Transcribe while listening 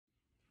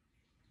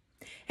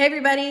Hey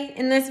everybody,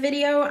 in this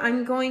video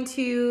I'm going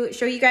to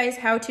show you guys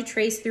how to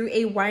trace through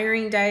a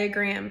wiring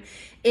diagram.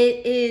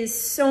 It is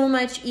so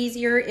much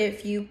easier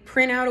if you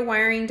print out a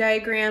wiring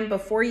diagram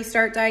before you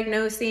start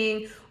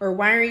diagnosing or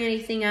wiring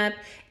anything up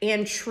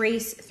and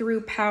trace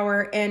through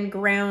power and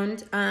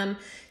ground.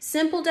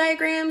 Simple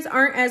diagrams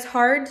aren't as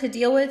hard to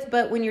deal with,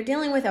 but when you're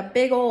dealing with a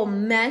big old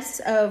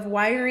mess of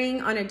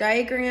wiring on a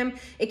diagram,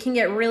 it can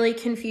get really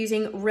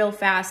confusing real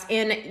fast.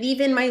 And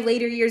even my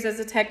later years as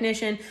a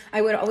technician,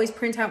 I would always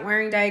print out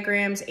wiring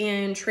diagrams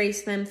and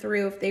trace them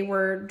through if they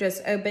were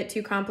just a bit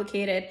too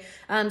complicated.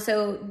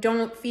 So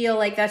don't feel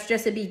like that's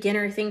just a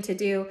beginner thing to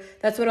do.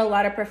 That's what a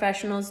lot of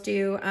professionals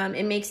do.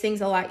 It makes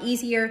things a lot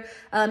easier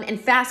and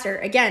faster.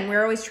 Again,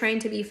 we're always trying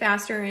to be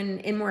faster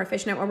and more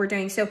efficient at what we're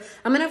doing. So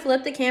I'm gonna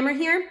flip the camera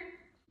here.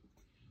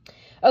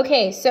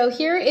 Okay, so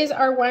here is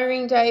our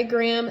wiring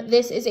diagram.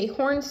 This is a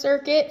horn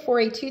circuit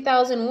for a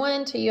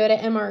 2001 Toyota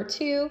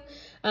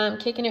MR2.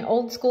 Kicking it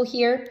old school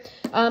here.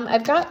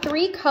 I've got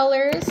three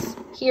colors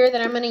here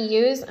that I'm going to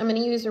use. I'm going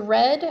to use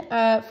red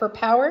for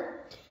power.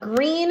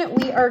 Green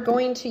we are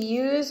going to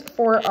use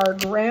for our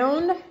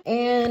ground.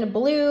 And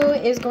blue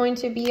is going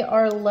to be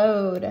our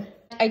load.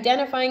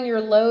 Identifying your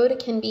load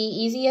can be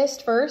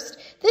easiest first.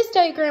 This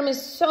diagram is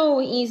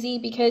so easy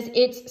because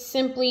it's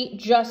simply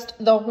just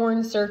the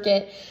horn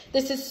circuit.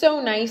 This is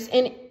so nice.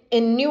 And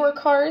in newer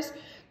cars,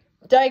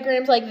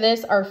 diagrams like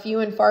this are few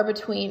and far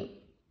between.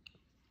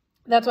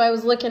 That's why I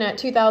was looking at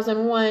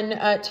 2001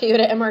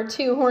 Toyota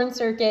MR2 horn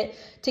circuit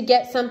to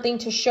get something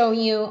to show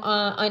you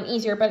on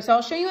easier. But so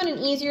I'll show you on an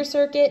easier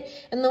circuit,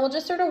 and then we'll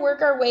just sort of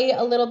work our way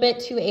a little bit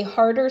to a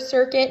harder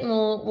circuit, and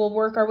we'll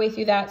work our way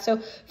through that.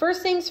 So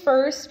first things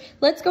first,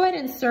 let's go ahead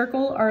and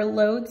circle our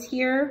loads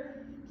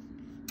here.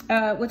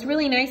 What's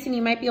really nice, and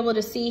you might be able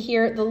to see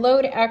here, the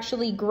load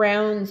actually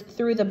grounds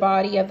through the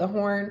body of the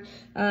horn.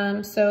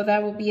 So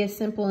that will be a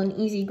simple and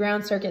easy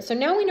ground circuit. So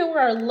now we know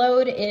where our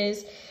load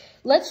is.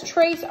 Let's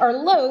trace our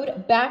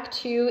load back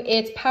to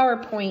its power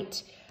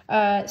point.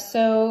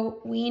 So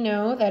we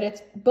know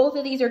that both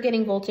of these are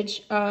getting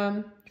voltage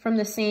from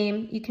the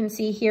same. You can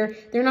see here,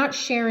 they're not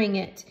sharing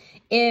it.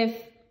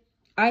 If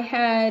I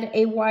had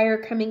a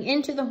wire coming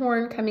into the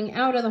horn, coming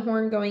out of the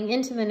horn, going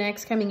into the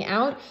next, coming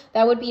out,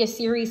 that would be a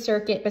series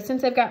circuit. But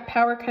since I've got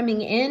power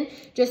coming in,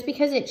 just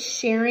because it's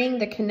sharing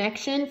the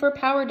connection for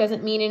power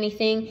doesn't mean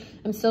anything.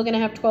 I'm still gonna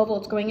have 12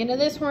 volts going into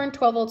this horn,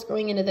 12 volts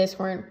going into this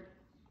horn.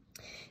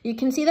 You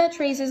can see that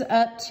traces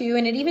up to,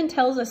 and it even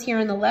tells us here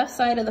on the left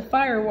side of the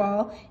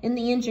firewall in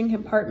the engine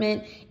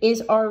compartment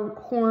is our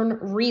horn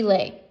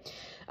relay.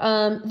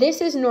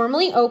 This is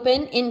normally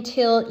open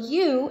until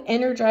you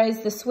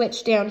energize the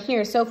switch down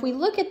here. So if we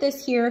look at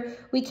this here,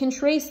 we can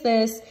trace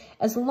this.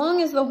 As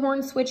long as the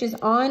horn switch is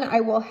on,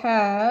 I will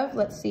have,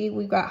 let's see,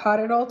 we've got hot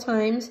at all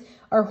times,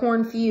 our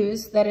horn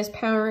fuse that is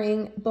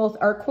powering both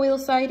our coil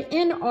side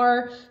and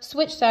our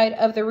switch side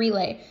of the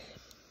relay.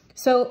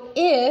 So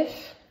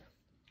if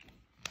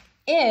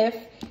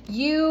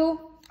you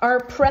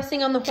are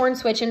pressing on the horn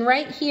switch, and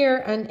right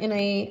here, and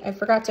I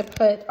forgot to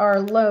put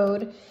our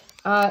load,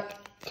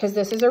 because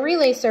this is a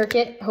relay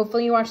circuit,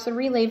 hopefully you watch the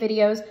relay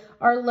videos,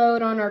 our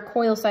load on our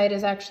coil side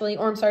is actually,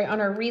 or I'm sorry, on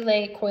our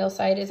relay coil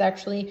side is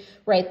actually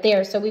right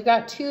there. So we've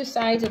got two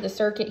sides of the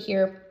circuit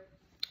here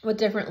with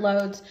different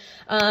loads.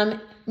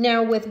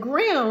 Now with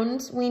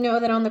ground, we know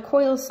that on the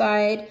coil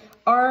side,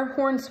 our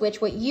horn switch,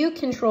 what you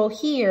control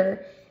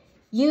here,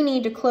 you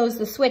need to close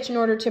the switch in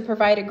order to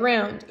provide a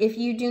ground. If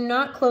you do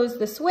not close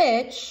the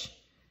switch,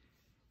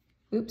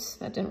 oops,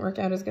 that didn't work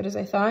out as good as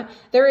I thought.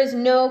 There is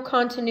no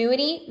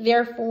continuity,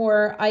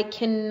 therefore I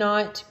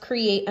cannot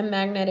create a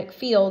magnetic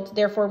field,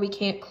 therefore we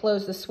can't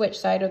close the switch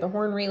side of the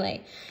horn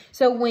relay.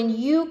 So when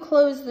you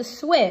close the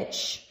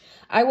switch,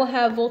 I will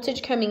have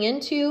voltage coming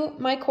into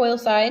my coil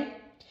side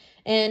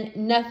and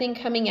nothing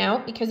coming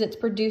out because it's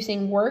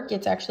producing work.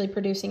 It's actually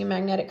producing a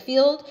magnetic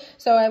field.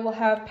 So I will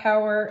have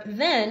power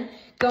then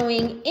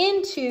going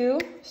into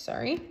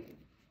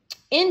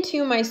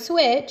my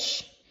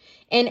switch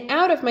and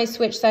out of my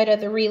switch side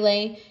of the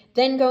relay,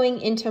 then going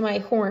into my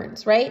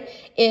horns, right?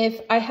 If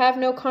I have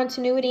no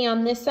continuity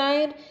on this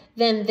side,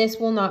 then this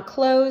will not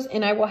close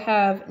and I will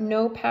have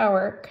no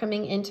power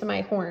coming into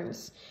my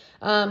horns.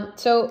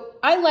 So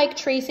I like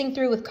tracing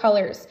through with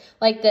colors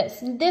like this.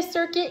 This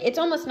circuit, it's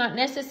almost not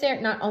necessary,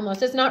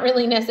 it's not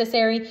really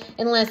necessary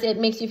unless it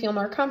makes you feel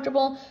more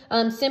comfortable,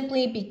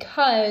 simply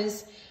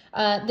because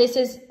this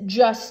is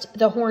just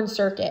the horn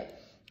circuit.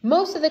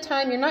 Most of the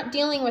time, you're not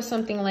dealing with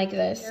something like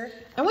this.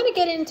 I want to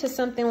get into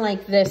something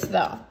like this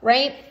though,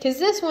 right? Because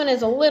this one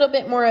is a little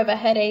bit more of a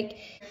headache.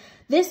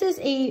 This is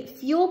a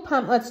fuel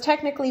pump. Well, it's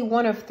technically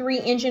one of three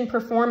engine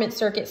performance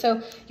circuits.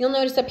 So you'll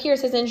notice up here it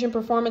says engine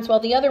performance, while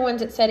the other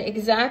ones it said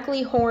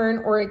exactly horn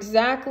or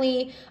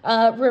exactly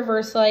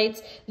reverse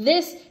lights.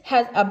 This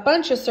has a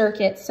bunch of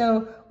circuits.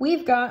 So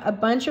we've got a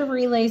bunch of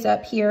relays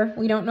up here.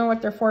 We don't know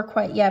what they're for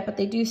quite yet, but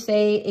they do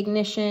say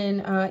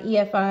ignition,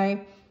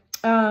 EFI.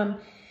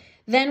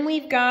 Then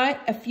we've got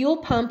a fuel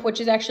pump,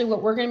 which is actually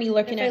what we're going to be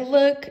looking at. If I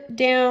look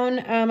down,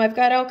 I've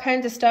got all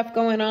kinds of stuff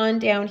going on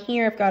down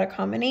here. I've got a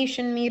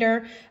combination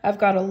meter. I've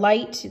got a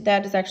light.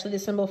 That is actually the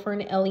symbol for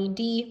an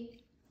LED.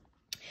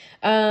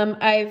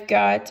 I've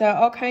got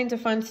all kinds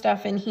of fun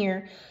stuff in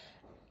here.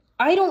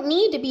 I don't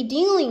need to be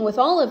dealing with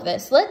all of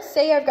this. Let's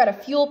say I've got a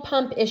fuel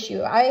pump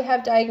issue. I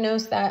have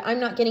diagnosed that I'm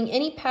not getting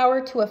any power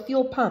to a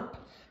fuel pump,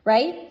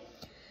 right?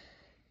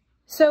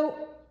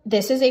 So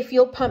this is a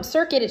fuel pump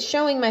circuit. It's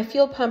showing my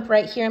fuel pump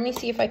right here. Let me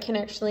see if I can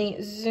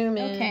actually zoom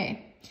in.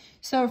 Okay,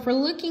 so if we're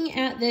looking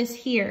at this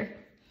here,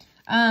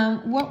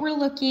 what we're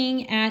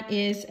looking at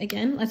is,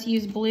 again, let's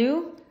use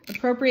blue,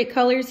 appropriate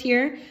colors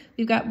here.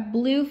 We've got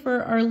blue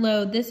for our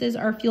load. This is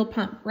our fuel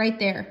pump right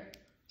there,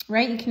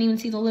 right? You can even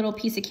see the little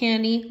piece of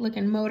candy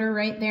looking motor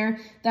right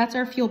there. That's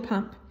our fuel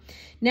pump.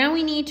 Now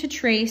we need to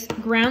trace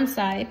ground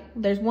side.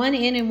 There's one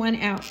in and one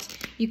out.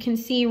 You can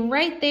see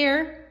right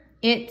there,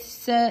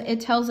 it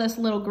tells us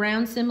a little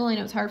ground symbol. I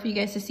know it's hard for you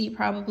guys to see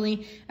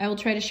probably. I will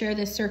try to share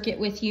this circuit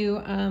with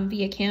you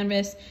via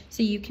Canvas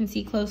so you can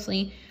see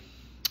closely.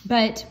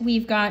 But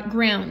we've got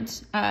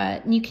ground.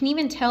 You can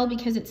even tell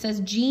because it says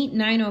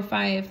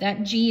G905.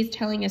 That G is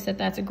telling us that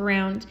that's a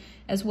ground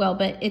as well,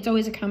 but it's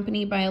always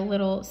accompanied by a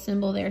little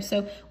symbol there.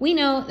 So we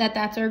know that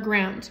that's our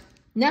ground.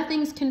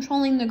 Nothing's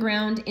controlling the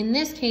ground. In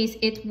this case,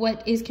 it's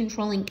what is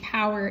controlling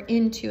power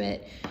into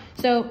it.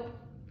 So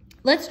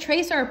let's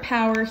trace our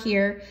power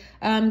here.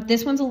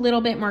 This one's a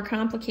little bit more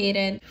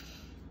complicated.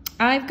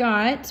 I've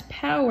got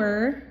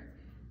power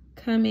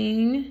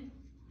coming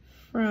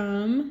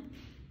from,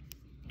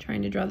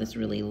 trying to draw this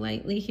really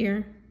lightly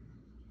here,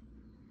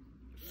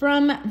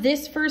 from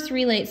this first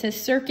relay. It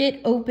says circuit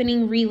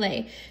opening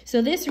relay.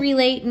 So this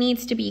relay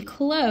needs to be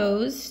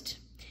closed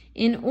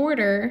in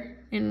order,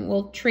 and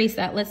we'll trace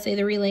that. Let's say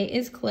the relay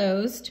is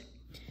closed.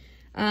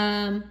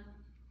 Our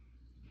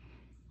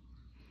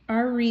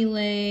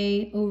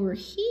relay over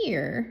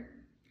here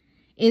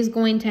is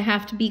going to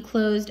have to be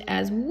closed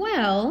as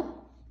well.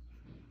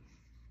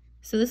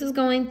 So this is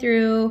going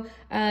through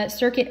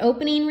circuit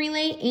opening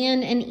relay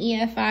and an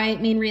EFI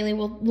main relay.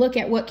 We'll look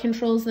at what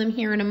controls them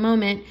here in a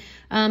moment.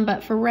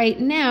 But for right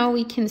now,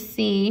 we can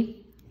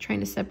see, trying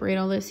to separate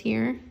all this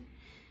here,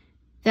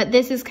 that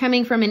this is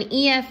coming from an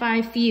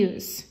EFI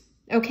fuse.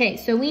 Okay,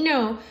 so we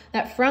know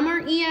that from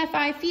our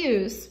EFI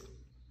fuse,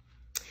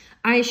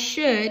 I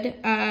should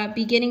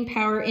be getting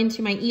power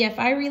into my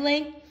EFI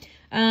relay.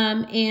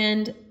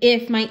 And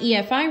if my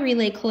EFI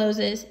relay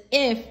closes,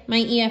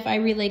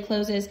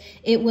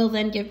 it will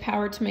then give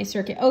power to my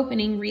circuit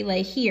opening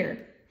relay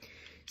here.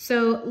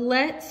 So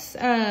let's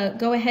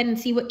go ahead and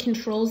see what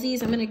controls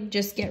these. I'm going to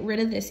just get rid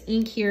of this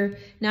ink here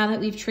now that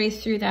we've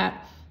traced through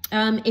that.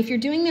 If you're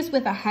doing this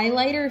with a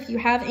highlighter, if you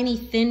have any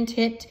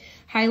thin-tipped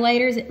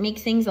highlighters, it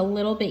makes things a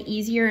little bit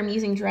easier. I'm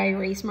using dry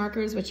erase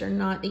markers, which are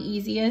not the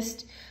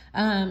easiest.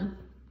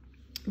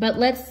 But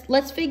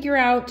let's figure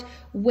out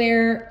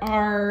where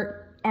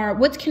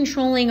what's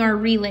controlling our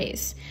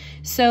relays.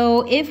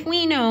 So if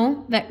we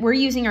know that we're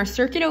using our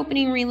circuit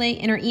opening relay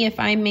and our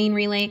EFI main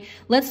relay,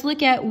 let's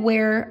look at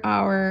where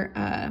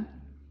our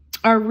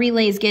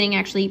relay is getting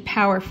actually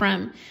power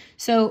from.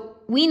 So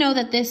we know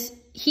that this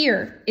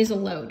here is a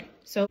load.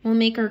 So we'll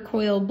make our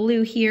coil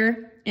blue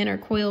here and our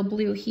coil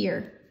blue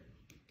here.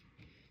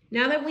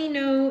 Now that we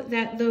know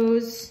that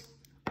those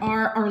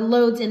are our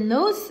loads in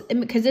those,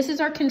 because this is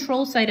our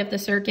control side of the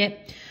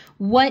circuit,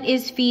 what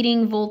is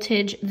feeding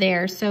voltage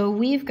there? So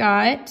we've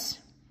got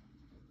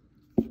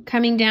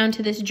coming down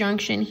to this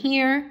junction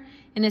here,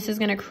 and this is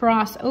going to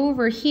cross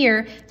over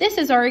here. This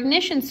is our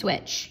ignition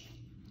switch.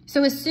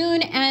 So as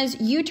soon as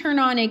you turn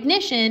on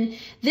ignition,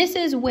 this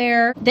is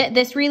where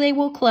this relay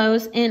will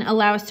close and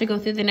allow us to go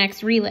through the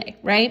next relay,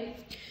 right?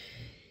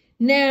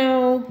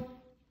 Now,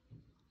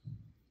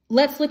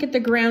 let's look at the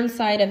ground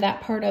side of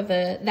that part of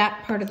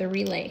the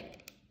relay.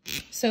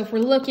 So if we're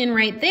looking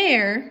right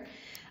there,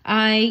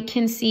 I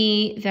can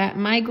see that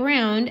my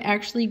ground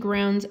actually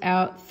grounds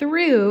out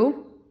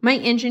through my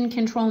engine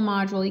control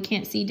module. You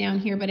can't see down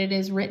here, but it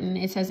is written.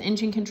 It says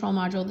engine control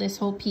module. This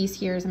whole piece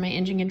here is my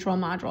engine control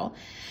module.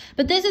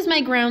 But this is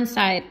my ground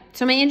side.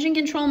 So my engine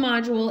control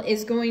module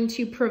is going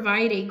to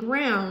provide a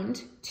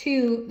ground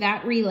to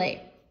that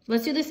relay.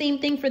 Let's do the same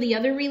thing for the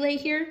other relay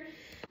here.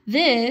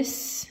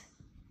 This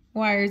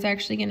wire is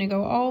actually going to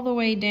go all the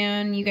way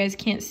down. You guys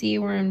can't see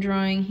where I'm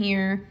drawing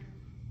here.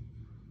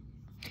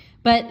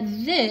 But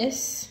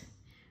this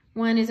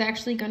one is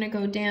actually going to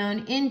go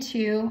down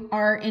into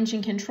our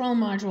engine control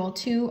module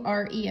to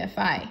our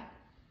EFI.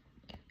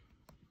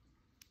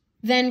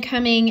 Then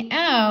coming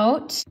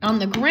out on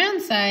the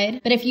ground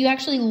side, but if you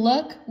actually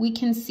look, we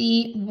can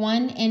see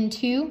 1 and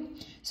 2.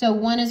 So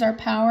 1 is our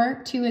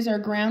power, 2 is our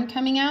ground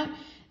coming out.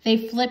 They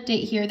flipped it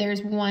here.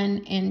 There's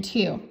 1 and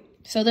 2.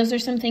 So those are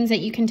some things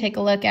that you can take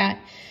a look at.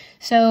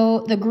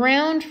 So the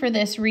ground for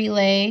this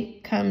relay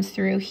comes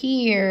through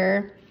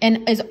here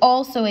and is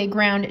also a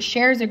ground. It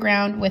shares a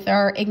ground with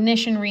our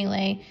ignition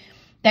relay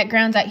that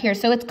grounds out here.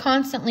 So it's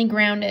constantly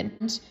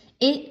grounded.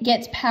 It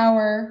gets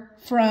power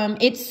from,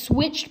 it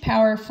switched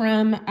power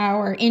from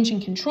our engine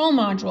control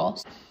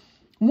module.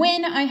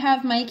 When I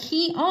have my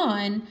key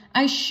on,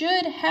 I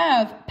should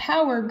have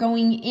power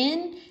going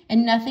in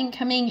and nothing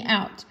coming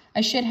out.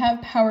 I should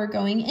have power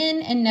going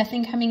in and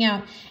nothing coming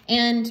out.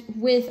 And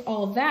with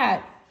all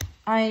that,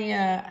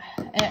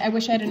 I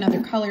wish I had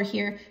another color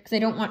here because I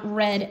don't want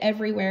red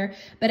everywhere.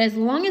 But as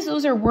long as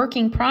those are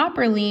working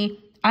properly,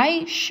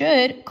 I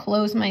should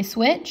close my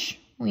switch.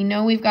 We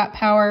know we've got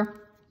power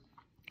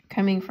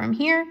coming from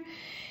here.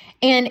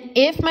 And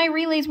if my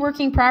relay is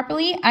working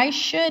properly, I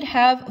should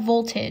have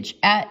voltage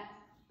at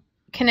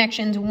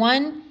connections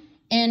 1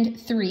 and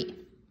 3,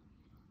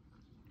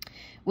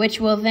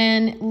 which will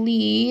then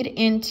lead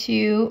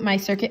into my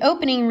circuit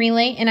opening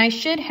relay. And I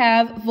should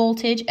have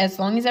voltage, as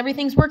long as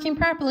everything's working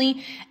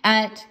properly,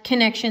 at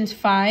connections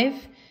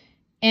 5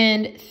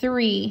 and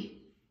 3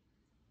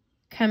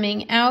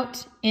 coming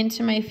out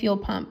into my fuel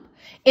pump.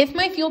 If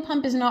my fuel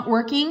pump is not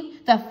working,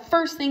 the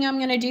first thing I'm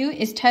going to do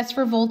is test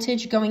for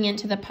voltage going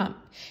into the pump.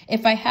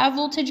 If I have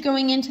voltage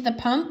going into the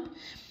pump,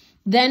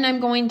 then I'm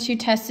going to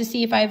test to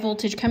see if I have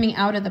voltage coming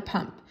out of the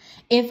pump.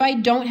 If I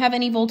don't have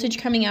any voltage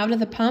coming out of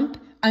the pump,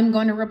 I'm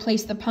going to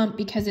replace the pump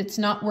because it's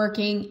not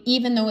working,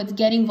 even though it's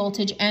getting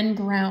voltage and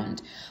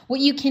ground. What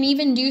you can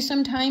even do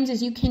sometimes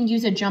is you can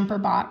use a jumper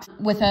box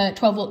with a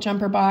 12-volt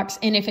jumper box,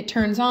 and if it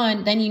turns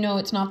on, then you know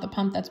it's not the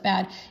pump that's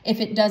bad. If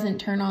it doesn't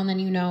turn on, then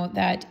you know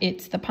that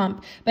it's the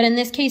pump. But in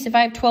this case, if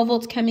I have 12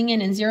 volts coming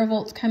in and 0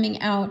 volts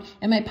coming out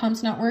and my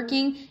pump's not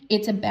working,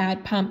 it's a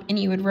bad pump and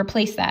you would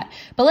replace that.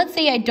 But let's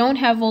say I don't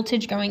have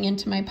voltage going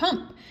into my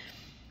pump.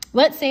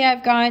 Let's say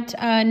I've got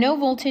no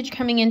voltage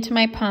coming into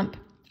my pump.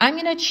 I'm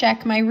going to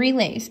check my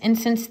relays. And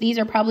since these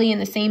are probably in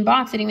the same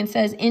box, it even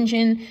says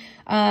engine,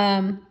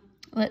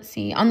 let's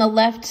see, on the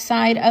left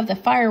side of the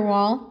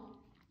firewall,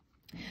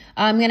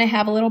 I'm going to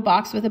have a little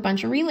box with a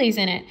bunch of relays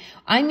in it.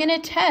 I'm going to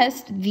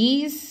test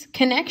these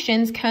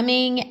connections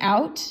coming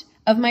out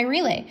of my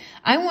relay.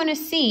 I want to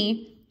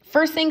see,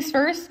 first things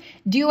first,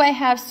 do I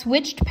have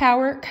switched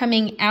power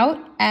coming out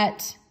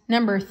at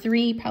number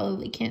 3?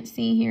 Probably can't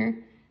see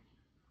here.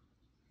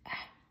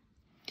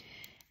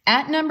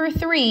 At number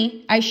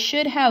 3, I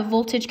should have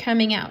voltage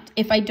coming out.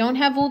 If I don't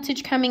have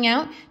voltage coming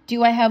out,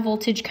 do I have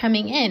voltage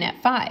coming in at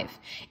 5?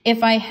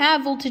 If I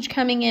have voltage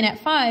coming in at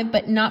 5,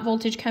 but not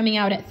voltage coming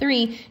out at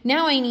 3,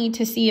 now I need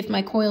to see if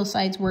my coil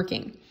side's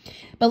working.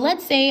 But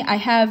let's say I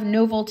have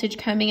no voltage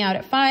coming out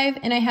at 5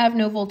 and I have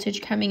no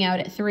voltage coming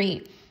out at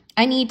 3.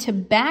 I need to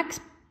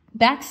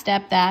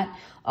backstep that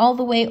all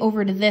the way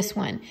over to this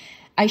one.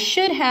 I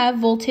should have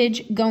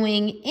voltage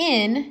going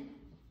in.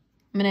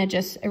 I'm going to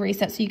just erase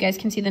that so you guys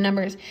can see the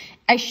numbers.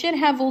 I should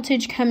have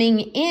voltage coming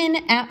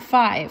in at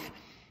 5.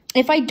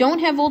 If I don't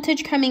have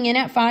voltage coming in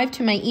at 5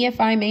 to my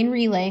EFI main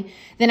relay,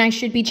 then I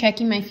should be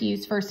checking my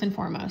fuse first and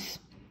foremost.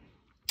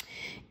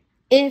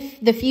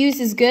 If the fuse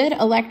is good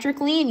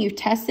electrically and you've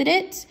tested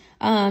it,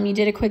 you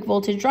did a quick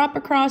voltage drop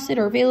across it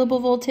or available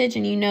voltage,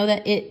 and you know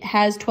that it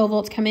has 12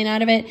 volts coming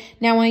out of it,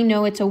 now I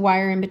know it's a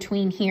wire in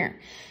between here.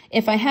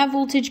 If I have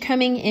voltage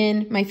coming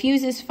in, my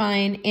fuse is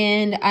fine,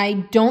 and I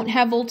don't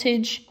have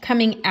voltage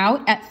coming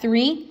out at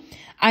 3,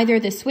 either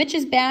the switch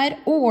is bad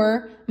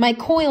or my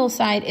coil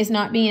side is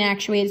not being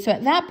actuated. So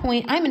at that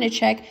point, I'm going to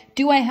check,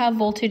 do I have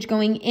voltage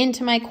going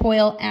into my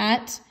coil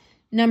at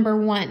number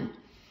 1?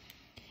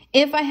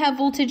 If I have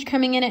voltage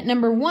coming in at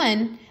number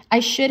 1, I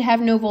should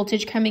have no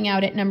voltage coming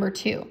out at number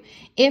 2.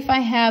 If I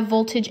have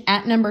voltage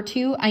at number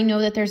 2, I know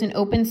that there's an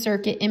open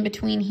circuit in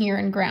between here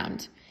and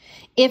ground.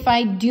 If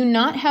I do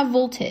not have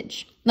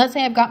voltage, let's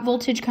say I've got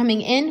voltage coming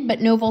in,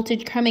 but no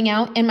voltage coming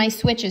out, and my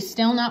switch is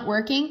still not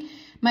working,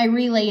 my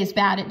relay is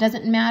bad. It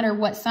doesn't matter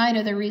what side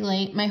of the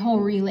relay, my whole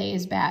relay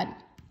is bad.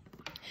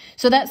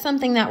 So that's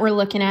something that we're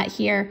looking at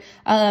here.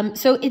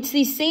 So it's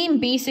the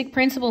same basic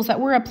principles that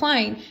we're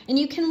applying, and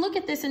you can look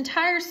at this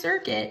entire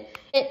circuit.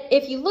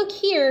 If you look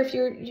here, if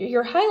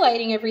you're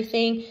highlighting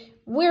everything,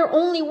 we're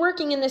only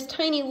working in this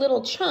tiny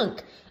little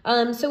chunk.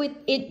 So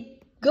it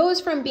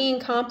goes from being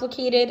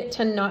complicated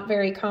to not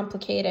very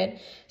complicated.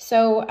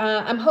 So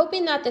I'm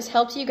hoping that this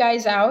helps you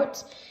guys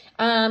out.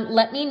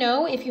 Let me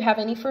know if you have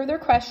any further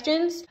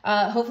questions.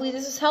 Hopefully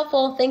this is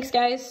helpful. Thanks,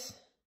 guys.